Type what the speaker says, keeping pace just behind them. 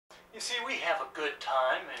see, we have a good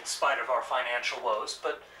time in spite of our financial woes,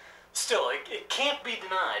 but still, it can't be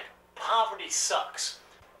denied. Poverty sucks.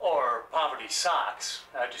 Or poverty socks.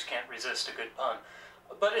 I just can't resist a good pun.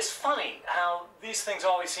 But it's funny how these things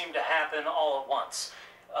always seem to happen all at once.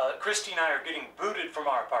 Christy and I are getting booted from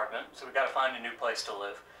our apartment, so we got to find a new place to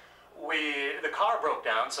live. The car broke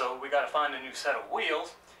down, so we got to find a new set of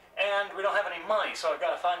wheels. And we don't have any money, so I've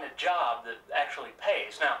got to find a job that actually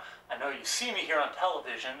pays. Now, I know you see me here on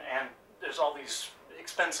television, and there's all these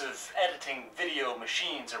expensive editing video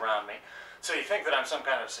machines around me, so you think that I'm some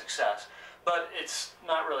kind of success. But it's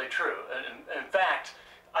not really true. In fact,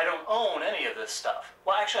 I don't own any of this stuff.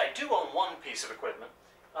 Well, actually, I do own one piece of equipment.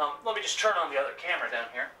 Let me just turn on the other camera down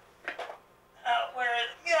here. Where is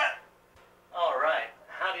it? Yeah! All right.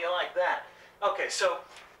 How do you like that? Okay, so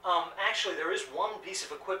actually, there is one piece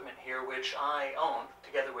of equipment here which I own,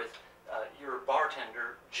 together with your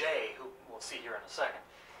bartender, Jay, who we'll see here in a second.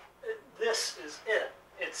 This is it.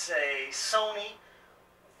 It's a Sony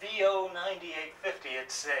VO9850.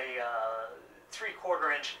 It's a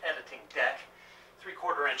 3/4 inch editing deck,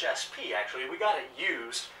 3/4 inch SP actually. We got it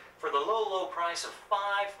used for the low price of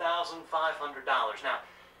 $5,500. Now,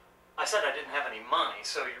 I said I didn't have any money,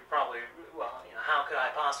 so you're probably, well, you know, how could I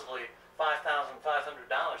possibly,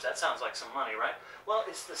 $5,500? That sounds like some money, right? Well,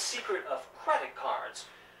 it's the secret of credit cards,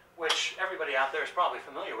 which everybody out there is probably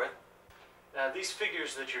familiar with. These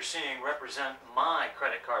figures that you're seeing represent my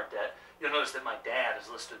credit card debt. You'll notice that my dad is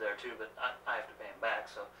listed there too, but I have to pay him back,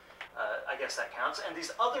 so I guess that counts. And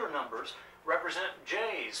these other numbers represent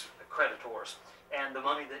Jay's creditors and the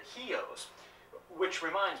money that he owes. Which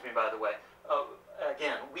reminds me, by the way,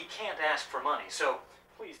 again, we can't ask for money, so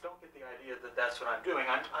please don't get the idea that that's what I'm doing.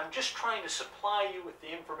 I'm just trying to supply you with the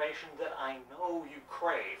information that I know you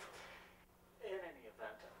crave. In any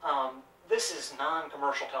event, this is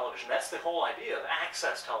non-commercial television. That's the whole idea of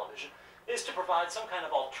access television, is to provide some kind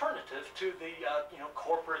of alternative to the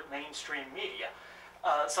corporate mainstream media,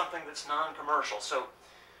 something that's non-commercial. So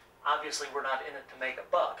obviously we're not in it to make a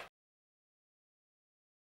buck.